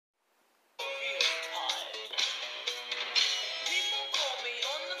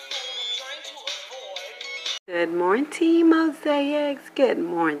Good morning, Mosaics. Good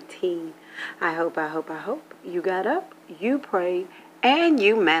morning. I hope you got up, you prayed, and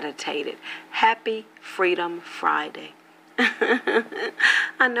you meditated. Happy Freedom Friday.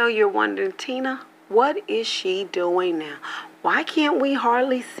 I know you're wondering, Tina, what is she doing now? Why can't we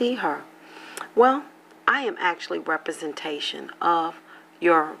hardly see her? Well, I am actually representation of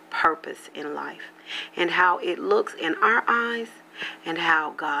your purpose in life and how it looks in our eyes and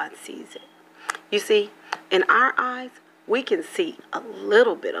how God sees it. You see, in our eyes, we can see a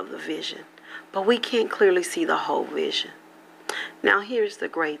little bit of the vision, but we can't clearly see the whole vision. Now, here's the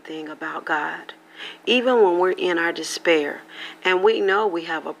great thing about God. Even when we're in our despair and we know we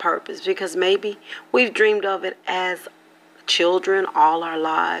have a purpose, because maybe we've dreamed of it as children all our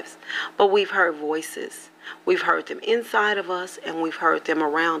lives, but we've heard voices. We've heard them inside of us and we've heard them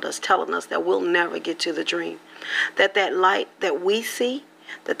around us telling us that we'll never get to the dream. That light that we see,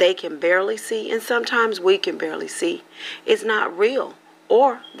 that they can barely see, and sometimes we can barely see, is not real,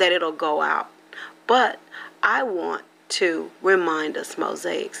 or that it'll go out. But I want to remind us,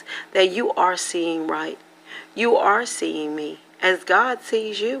 Mosaics, that you are seeing right. You are seeing me as God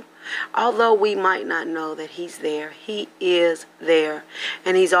sees you. Although we might not know that He's there, He is there,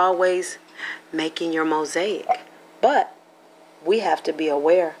 and He's always making your mosaic. But we have to be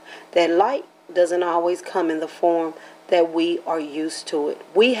aware that light doesn't always come in the form that we are used to it.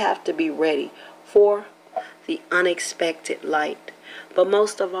 We have to be ready for the unexpected light. But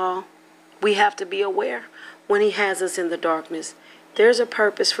most of all, we have to be aware when He has us in the darkness. There's a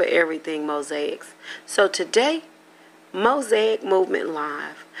purpose for everything, Mosaics. So today, Mosaic Movement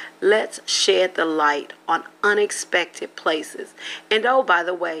Live, let's shed the light on unexpected places. And oh, by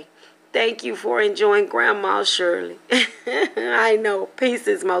the way, thank you for enjoying Grandma Shirley. I know,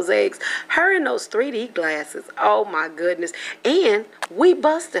 pieces, Mosaics. Her and those 3D glasses. Oh, my goodness. And we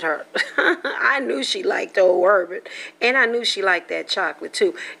busted her. I knew she liked Old Herbert. And I knew she liked that chocolate,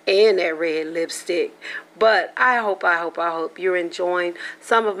 too. And that red lipstick. But I hope you're enjoying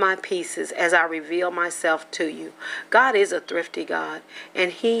some of my pieces as I reveal myself to you. God is a thrifty God,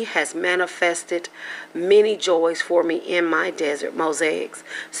 and He has manifested many joys for me in my desert, Mosaics.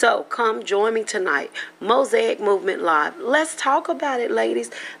 So come join me tonight, Mosaic Movement Live. Let's talk about it, ladies.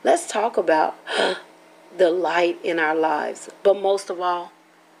 Let's talk about the light in our lives. But most of all,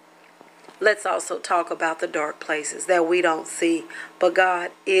 let's also talk about the dark places that we don't see, but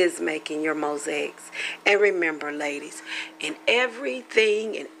God is making your mosaics. And remember, ladies, in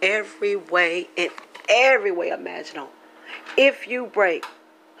everything, in every way imaginable, if you break,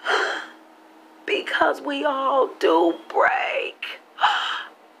 because we all do break,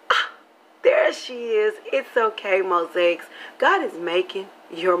 there she is. It's okay, mosaics. God is making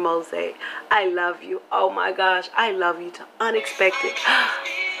your mosaic. I love you. Oh my gosh, I love you to unexpected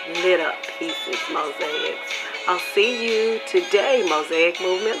lit up pieces, Mosaics. I'll see you today, Mosaic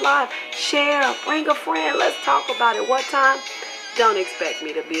Movement Live. Share, bring a friend. Let's talk about it. What time? Don't expect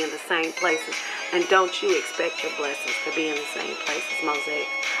me to be in the same places. And don't you expect your blessings to be in the same places, Mosaics.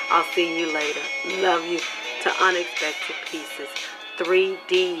 I'll see you later. Love you to unexpected pieces.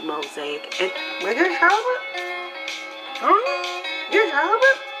 3D Mosaic. And this is Herbert? Huh? This is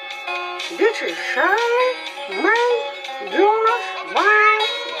Herbert? This is Shirley, Ray, Jonas, Brown,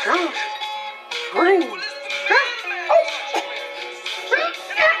 Jonas, Green. Come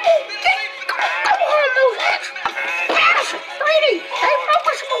on, Mosaics. Yes, 3D. Hey,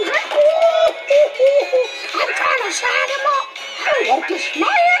 focus, Mosaic. I'm trying to sign him up. I want this man.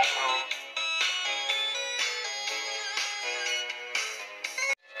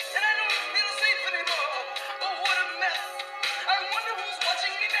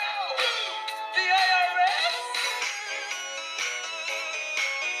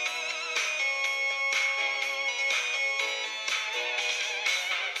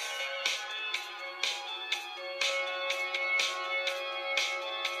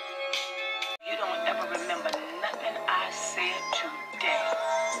 You don't ever remember nothing I said today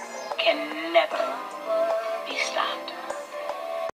can never be stopped.